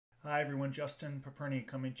Hi everyone, Justin Paperny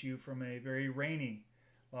coming to you from a very rainy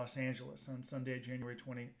Los Angeles on Sunday, January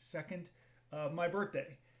 22nd, my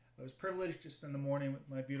birthday. I was privileged to spend the morning with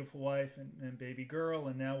my beautiful wife and baby girl,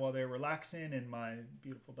 and now while they're relaxing and my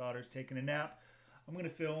beautiful daughter's taking a nap, I'm going to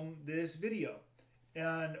film this video.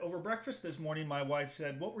 And over breakfast this morning, my wife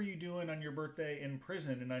said, "What were you doing on your birthday in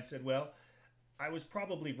prison?" And I said, "Well, I was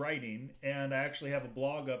probably writing, and I actually have a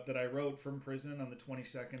blog up that I wrote from prison on the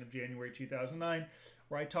 22nd of January 2009,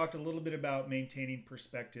 where I talked a little bit about maintaining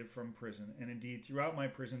perspective from prison. And indeed, throughout my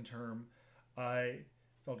prison term, I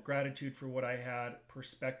felt gratitude for what I had,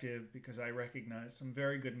 perspective, because I recognized some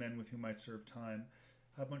very good men with whom I'd served time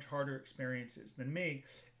have much harder experiences than me.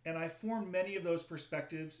 And I formed many of those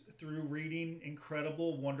perspectives through reading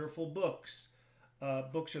incredible, wonderful books.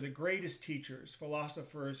 Books are the greatest teachers,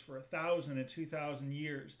 philosophers for 1,000 and 2,000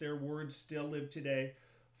 years. Their words still live today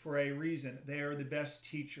for a reason. They are the best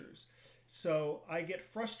teachers. So I get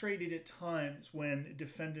frustrated at times when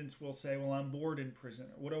defendants will say, "Well, I'm bored in prison,"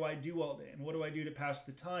 or "What do I do all day? And what do I do to pass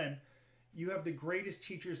the time?" You have the greatest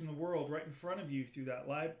teachers in the world right in front of you through that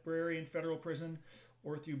library in federal prison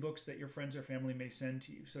or through books that your friends or family may send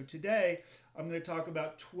to you. So today, I'm going to talk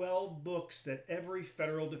about 12 books that every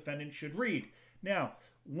federal defendant should read. Now,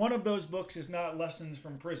 one of those books is not Lessons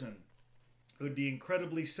from Prison. It would be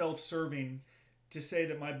incredibly self-serving to say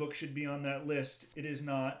that my book should be on that list. It is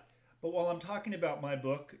not. But while I'm talking about my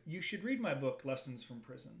book, you should read my book, Lessons from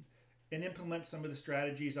Prison, and implement some of the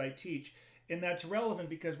strategies I teach. And that's relevant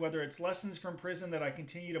because whether it's Lessons from Prison that I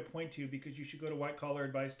continue to point to, because you should go to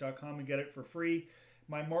whitecollaradvice.com and get it for free.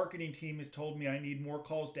 My marketing team has told me I need more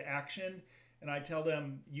calls to action, and I tell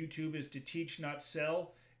them YouTube is to teach, not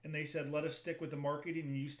sell. And they said, "Let us stick with the marketing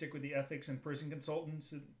and you stick with the ethics and prison consulting."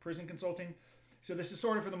 So this is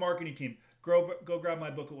sort of for the marketing team. Go grab my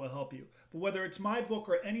book, it will help you. But whether it's my book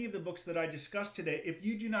or any of the books that I discussed today, if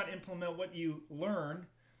you do not implement what you learn,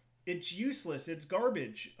 it's useless, it's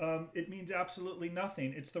garbage. It means absolutely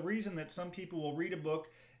nothing. It's the reason that some people will read a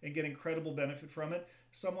book and get incredible benefit from it.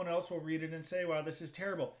 Someone else will read it and say, "Wow, this is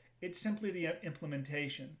terrible." It's simply the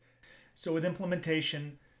implementation. So with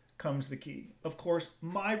implementation comes the key. Of course,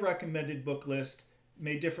 my recommended book list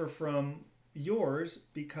may differ from yours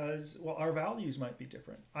because, well, our values might be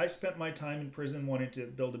different. I spent my time in prison wanting to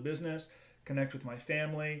build a business, connect with my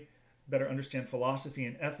family, better understand philosophy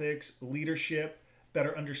and ethics, leadership,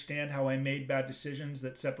 better understand how I made bad decisions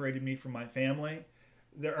that separated me from my family.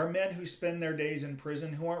 There are men who spend their days in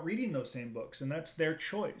prison who aren't reading those same books, and that's their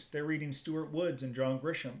choice. They're reading Stuart Woods and John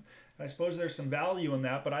Grisham. I suppose there's some value in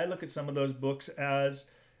that, but I look at some of those books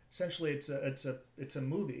as essentially it's a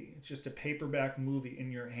movie. It's just a paperback movie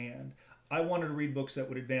in your hand. I wanted to read books that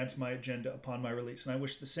would advance my agenda upon my release, and I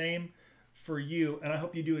wish the same for you, and I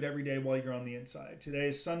hope you do it every day while you're on the inside. Today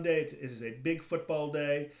is Sunday. It is a big football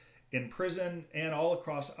day in prison and all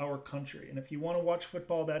across our country. And if you want to watch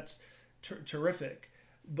football, that's terrific.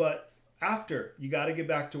 But after, you got to get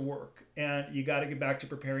back to work, and you got to get back to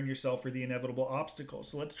preparing yourself for the inevitable obstacles.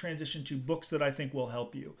 So let's transition to books that I think will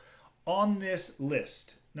help you. On this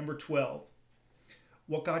list, number 12,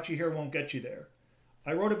 What Got You Here Won't Get You There.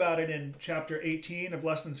 I wrote about it in chapter 18 of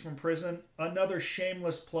Lessons from Prison. Another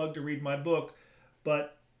shameless plug to read my book,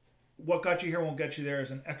 but What Got You Here Won't Get You There is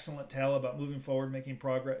an excellent tale about moving forward, making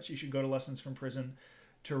progress. You should go to Lessons from Prison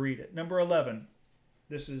to read it. Number 11,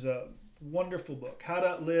 this is a wonderful book, How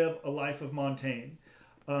to Live a Life of Montaigne.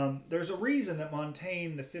 There's a reason that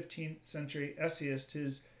Montaigne, the 15th century essayist,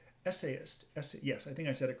 yes, I think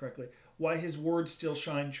I said it correctly, why his words still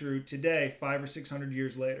shine true today, 500 or 600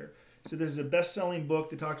 years later. So this is a best-selling book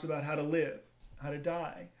that talks about how to live, how to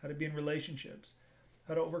die, how to be in relationships,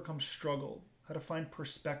 how to overcome struggle, how to find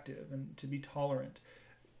perspective and to be tolerant,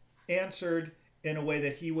 answered in a way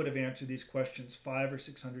that he would have answered these questions 500 or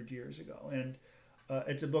 600 years ago. And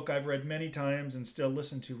it's a book I've read many times and still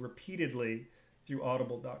listen to repeatedly through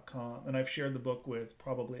audible.com. And I've shared the book with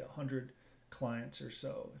probably 100 clients or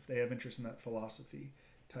so if they have interest in that philosophy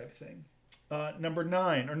type thing.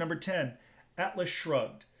 Number 10, Atlas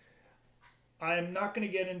Shrugged. I'm not going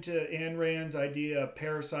to get into Ayn Rand's idea of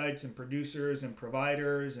parasites and producers and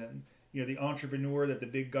providers and the entrepreneur that the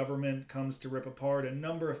big government comes to rip apart. A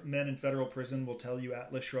number of men in federal prison will tell you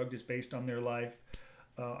Atlas Shrugged is based on their life.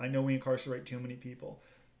 I know we incarcerate too many people.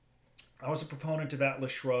 I was a proponent of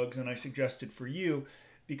Atlas Shrugs, and I suggested for you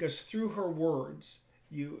because through her words,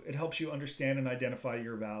 it helps you understand and identify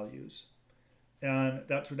your values. And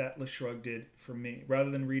that's what Atlas Shrugged did for me.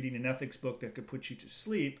 Rather than reading an ethics book that could put you to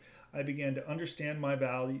sleep, I began to understand my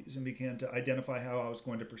values and began to identify how I was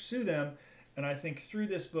going to pursue them. And I think through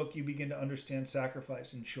this book, you begin to understand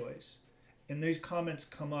sacrifice and choice. And these comments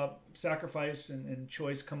come up, sacrifice and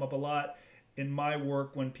choice come up a lot in my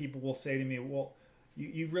work when people will say to me, well,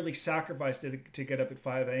 you really sacrificed it to get up at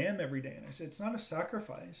 5 a.m. every day. And I said, it's not a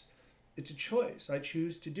sacrifice. It's a choice. I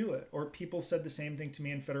choose to do it. Or people said the same thing to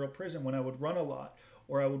me in federal prison when I would run a lot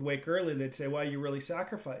or I would wake early. They'd say, well, you're really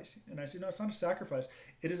sacrificing. And I said, no, it's not a sacrifice.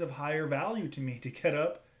 It is of higher value to me to get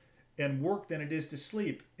up and work than it is to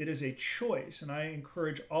sleep. It is a choice. And I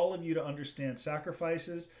encourage all of you to understand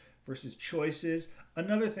sacrifices versus choices.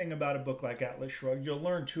 Another thing about a book like Atlas Shrugged, you'll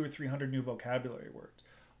learn 200 or 300 new vocabulary words.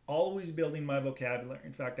 Always building my vocabulary.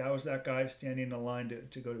 In fact, I was that guy standing in a line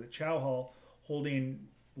to go to the chow hall holding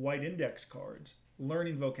white index cards,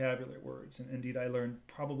 learning vocabulary words. And indeed, I learned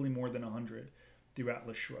probably more than 100 through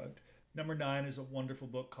Atlas Shrugged. Number 9 is a wonderful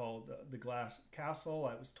book called The Glass Castle.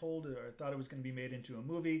 I was told, or I thought it was going to be made into a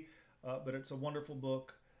movie, but it's a wonderful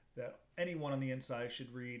book that anyone on the inside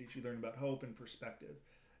should read as you learn about hope and perspective.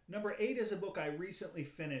 Number 8 is a book I recently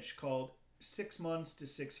finished called 6 Months to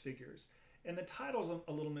Six Figures. And the title's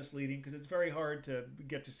a little misleading because it's very hard to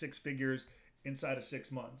get to 6 figures inside of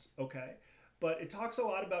 6 months. Okay. But it talks a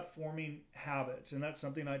lot about forming habits. And that's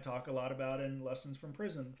something I talk a lot about in Lessons from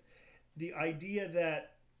Prison. The idea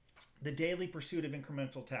that the daily pursuit of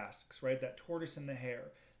incremental tasks, right? That tortoise and the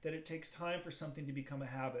hare, that it takes time for something to become a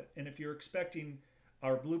habit. And if you're expecting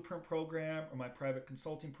our blueprint program or my private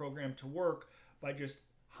consulting program to work by just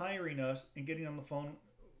hiring us and getting on the phone,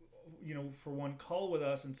 for one call with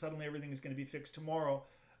us and suddenly everything is going to be fixed tomorrow,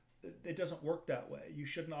 it doesn't work that way. You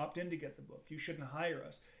shouldn't opt in to get the book. You shouldn't hire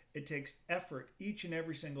us. It takes effort each and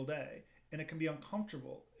every single day, and it can be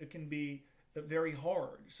uncomfortable. It can be very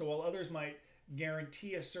hard. So while others might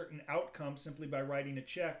guarantee a certain outcome simply by writing a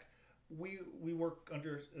check, we work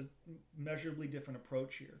under a measurably different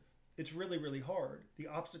approach here. It's really, really hard. The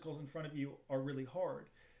obstacles in front of you are really hard.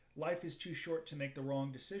 Life is too short to make the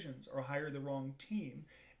wrong decisions or hire the wrong team.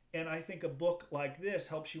 And I think a book like this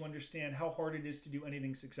helps you understand how hard it is to do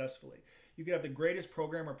anything successfully. You could have the greatest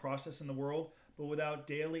program or process in the world, but without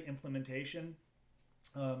daily implementation,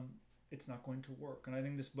 it's not going to work. And I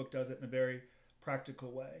think this book does it in a very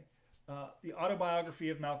practical way. The Autobiography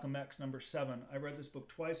of Malcolm X, number 7. I read this book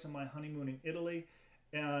twice on my honeymoon in Italy,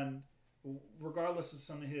 and regardless of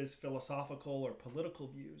some of his philosophical or political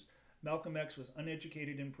views, Malcolm X was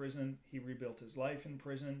uneducated in prison. He rebuilt his life in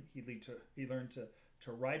prison. He learned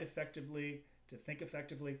to write effectively, to think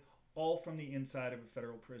effectively, all from the inside of a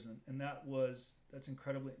federal prison. And that's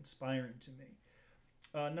incredibly inspiring to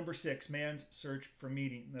me. Number 6, Man's Search for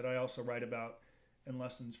Meaning, that I also write about in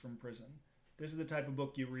Lessons from Prison. This is the type of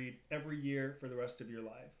book you read every year for the rest of your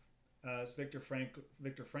life. As Viktor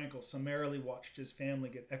Frankl summarily watched his family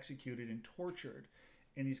get executed and tortured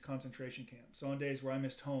in these concentration camps. So on days where I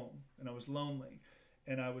missed home and I was lonely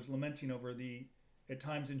and I was lamenting over the, at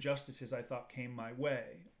times, injustices I thought came my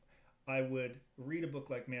way, I would read a book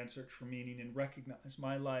like Man's Search for Meaning and recognize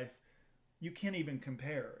my life. You can't even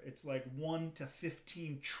compare. It's like 1 to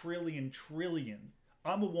 15 trillion.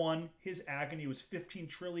 I'm a 1. His agony was 15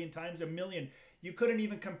 trillion times a million. You couldn't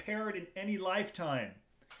even compare it in any lifetime.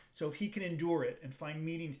 So if he can endure it and find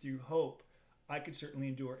meaning through hope, I could certainly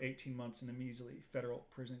endure 18 months in a measly federal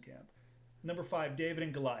prison camp. Number 5, David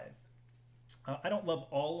and Goliath. I don't love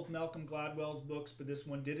all of Malcolm Gladwell's books, but this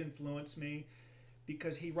one did influence me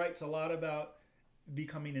because he writes a lot about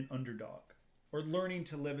becoming an underdog or learning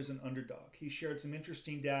to live as an underdog. He shared some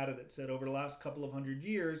interesting data that said over the last couple of 100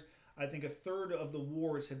 years, I think 1/3 of the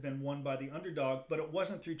wars have been won by the underdog, but it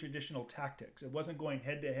wasn't through traditional tactics. It wasn't going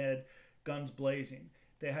head-to-head, guns blazing.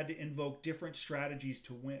 They had to invoke different strategies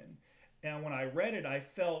to win. And when I read it, I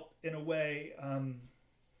felt, in a way,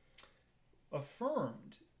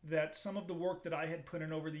 affirmed that some of the work that I had put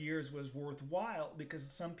in over the years was worthwhile, because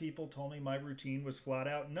some people told me my routine was flat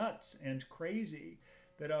out nuts and crazy,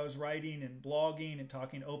 that I was writing and blogging and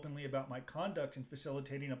talking openly about my conduct and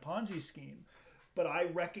facilitating a Ponzi scheme. But I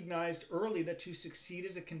recognized early that to succeed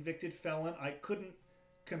as a convicted felon, I couldn't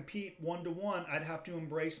compete one-to-one. I'd have to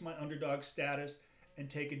embrace my underdog status and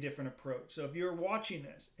take a different approach. So if you're watching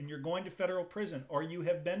this and you're going to federal prison, or you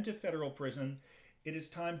have been to federal prison, it is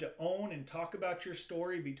time to own and talk about your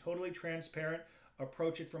story, be totally transparent,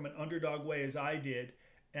 approach it from an underdog way as I did,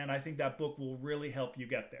 and I think that book will really help you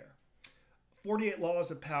get there. 48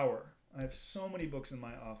 Laws of Power. I have so many books in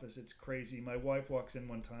my office, it's crazy. My wife walks in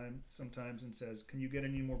sometimes and says, can you get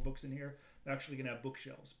any more books in here? I'm actually going to have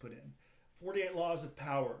bookshelves put in. 48 Laws of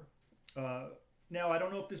Power. Now, I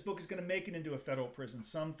don't know if this book is going to make it into a federal prison.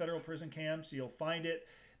 Some federal prison camps, you'll find it.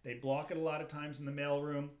 They block it a lot of times in the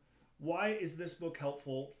mailroom. Why is this book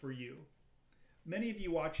helpful for you? Many of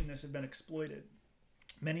you watching this have been exploited.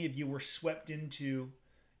 Many of you were swept into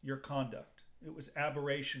your conduct. It was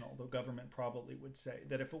aberrational, the government probably would say.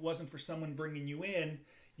 That if it wasn't for someone bringing you in,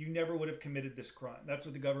 you never would have committed this crime. That's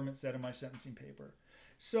what the government said in my sentencing paper.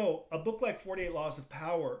 So a book like 48 Laws of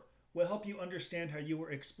Power will help you understand how you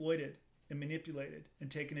were exploited and manipulated and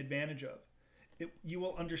taken advantage of. You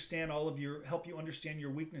will understand help you understand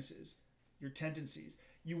your weaknesses, your tendencies.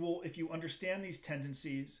 You will, if you understand these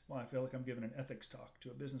tendencies, well, I feel like I'm giving an ethics talk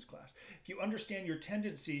to a business class. If you understand your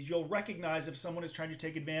tendencies, you'll recognize if someone is trying to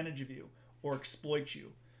take advantage of you or exploit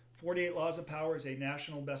you. 48 Laws of Power is a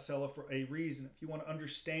national bestseller for a reason. If you want to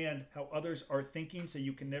understand how others are thinking so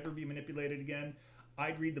you can never be manipulated again,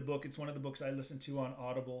 I'd read the book. It's one of the books I listen to on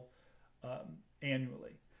Audible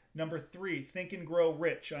annually. Number 3, Think and Grow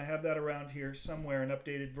Rich. I have that around here somewhere, an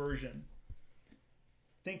updated version.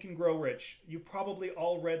 Think and Grow Rich. You've probably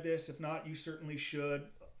all read this. If not, you certainly should.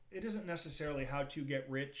 It isn't necessarily how to get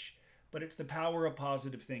rich, but it's the power of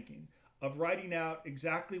positive thinking, of writing out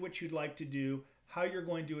exactly what you'd like to do, how you're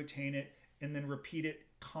going to attain it, and then repeat it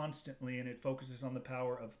constantly. And it focuses on the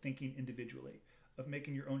power of thinking individually, of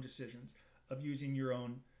making your own decisions, of using your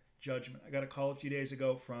own judgment. I got a call a few days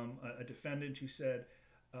ago from a defendant who said,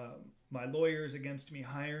 my lawyer is against me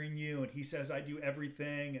hiring you, and he says I do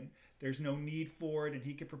everything and there's no need for it, and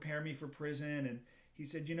he could prepare me for prison. And he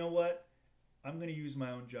said, you know what? I'm going to use my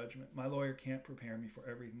own judgment. My lawyer can't prepare me for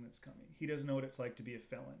everything that's coming. He doesn't know what it's like to be a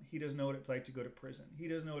felon. He doesn't know what it's like to go to prison. He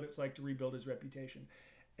doesn't know what it's like to rebuild his reputation.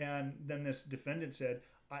 And then this defendant said,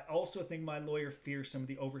 I also think my lawyer fears some of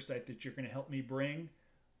the oversight that you're going to help me bring.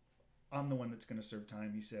 I'm the one that's going to serve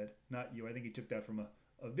time, he said, not you. I think he took that from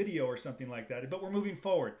a video or something like that. But we're moving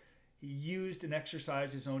forward. He used and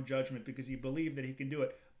exercised his own judgment because he believed that he can do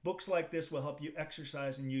it. Books like this will help you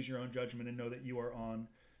exercise and use your own judgment and know that you are on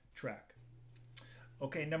track.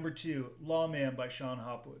 Okay, number 2, Lawman by Sean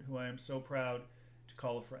Hopwood, who I am so proud to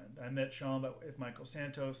call a friend. I met Sean with Michael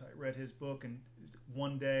Santos. I read his book in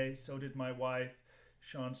one day. So did my wife.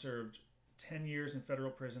 Sean served 10 years in federal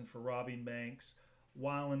prison for robbing banks.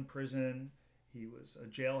 While in prison, he was a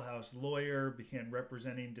jailhouse lawyer, began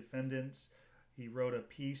representing defendants. He wrote a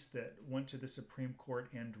piece that went to the Supreme Court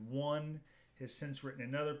and won. Has since written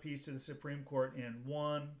another piece to the Supreme Court and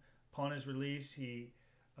won. Upon his release, he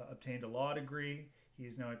obtained a law degree. He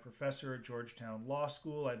is now a professor at Georgetown Law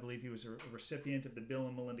School. I believe he was a recipient of the Bill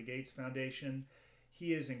and Melinda Gates Foundation.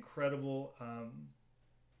 He is incredible.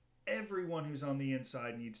 Everyone who's on the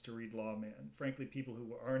inside needs to read Lawman. Frankly, people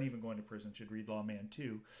who aren't even going to prison should read Lawman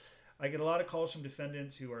too. I get a lot of calls from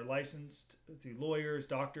defendants who are licensed through lawyers,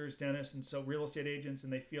 doctors, dentists, and so real estate agents,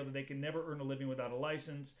 and they feel that they can never earn a living without a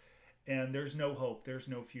license, and there's no hope, there's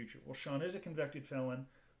no future. Well, Sean is a convicted felon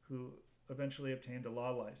who eventually obtained a law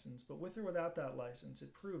license, but with or without that license,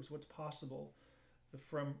 it proves what's possible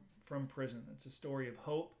from prison. It's a story of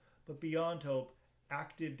hope, but beyond hope,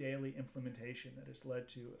 active daily implementation that has led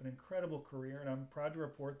to an incredible career. And I'm proud to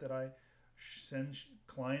report that I send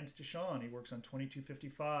clients to Sean. He works on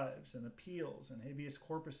 2255s and appeals and habeas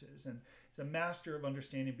corpuses, and he's a master of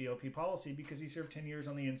understanding BOP policy because he served 10 years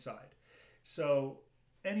on the inside. So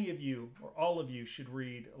any of you or all of you should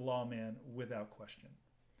read Lawman without question.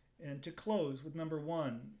 And to close with number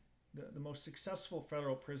 1, the most successful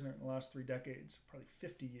federal prisoner in the last 3 decades, probably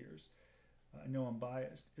 50 years, I know I'm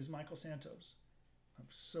biased, is Michael Santos. I'm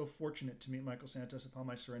so fortunate to meet Michael Santos upon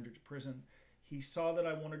my surrender to prison. He saw that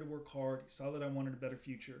I wanted to work hard. He saw that I wanted a better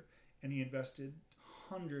future, and he invested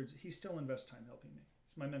hundreds. He still invests time helping me.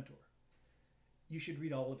 He's my mentor. You should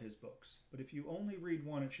read all of his books, but if you only read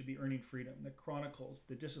one, it should be Earning Freedom, that chronicles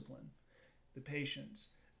the discipline, the patience,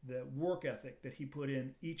 the work ethic that he put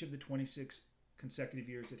in each of the 26 consecutive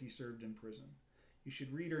years that he served in prison. You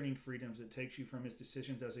should read Earning Freedom as it takes you from his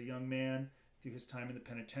decisions as a young man through his time in the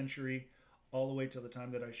penitentiary, all the way till the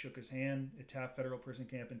time that I shook his hand at Taft Federal Prison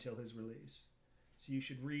Camp until his release. So you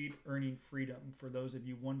should read Earning Freedom for those of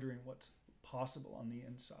you wondering what's possible on the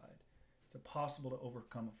inside. It's possible to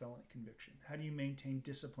overcome a felony conviction. How do you maintain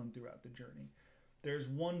discipline throughout the journey? There's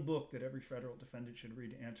one book that every federal defendant should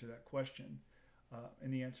read to answer that question,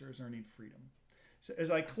 and the answer is Earning Freedom. So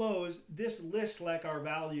as I close, this list, like our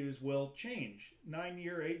values, will change.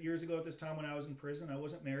 8 years ago at this time when I was in prison, I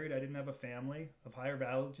wasn't married. I didn't have a family. Of higher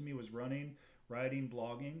value to me was running, writing,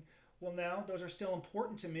 blogging. Well, now those are still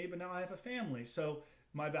important to me, but now I have a family. So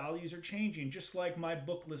my values are changing, just like my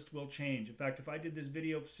book list will change. In fact, if I did this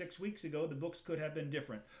video 6 weeks ago, the books could have been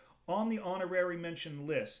different. On the honorary mention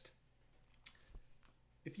list,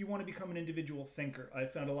 if you want to become an individual thinker, I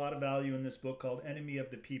found a lot of value in this book called Enemy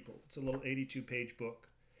of the People. It's a little 82-page book.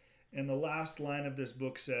 And the last line of this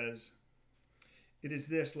book says, "It is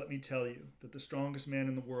this, let me tell you, that the strongest man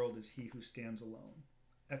in the world is he who stands alone."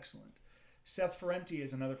 Excellent. Seth Ferrenti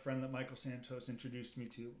is another friend that Michael Santos introduced me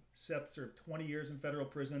to. Seth served 20 years in federal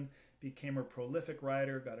prison, became a prolific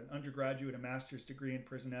writer, got an undergraduate and master's degree in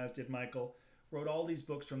prison, as did Michael. Wrote all these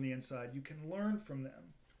books from the inside. You can learn from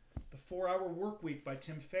them. The 4-Hour Work Week by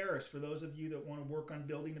Tim Ferriss, for those of you that want to work on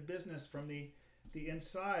building a business from the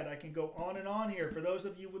inside. I can go on and on here. For those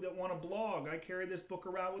of you that want to blog, I carry this book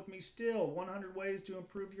around with me still, 100 Ways to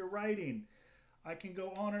Improve Your Writing. I can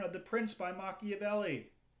go on and on. The Prince by Machiavelli,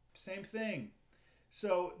 same thing.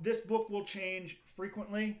 So this book will change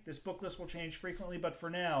frequently. This book list will change frequently, but for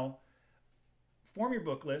now, form your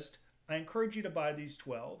book list. I encourage you to buy these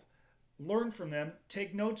 12. Learn from them,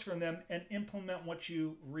 take notes from them, and implement what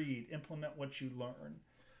you read, implement what you learn.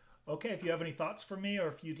 Okay, if you have any thoughts for me, or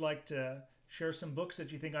if you'd like to share some books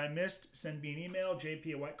that you think I missed, send me an email,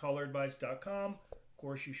 jp@whitecollaradvice.com. Of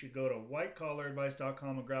course, you should go to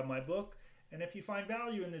whitecollaradvice.com and grab my book. And if you find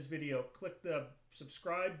value in this video, click the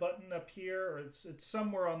subscribe button up here, or it's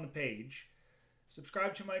somewhere on the page.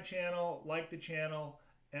 Subscribe to my channel, like the channel,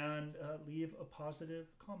 and leave a positive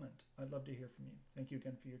comment. I'd love to hear from you. Thank you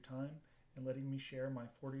again for your time and letting me share my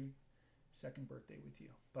 42nd birthday with you.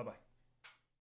 Bye-bye.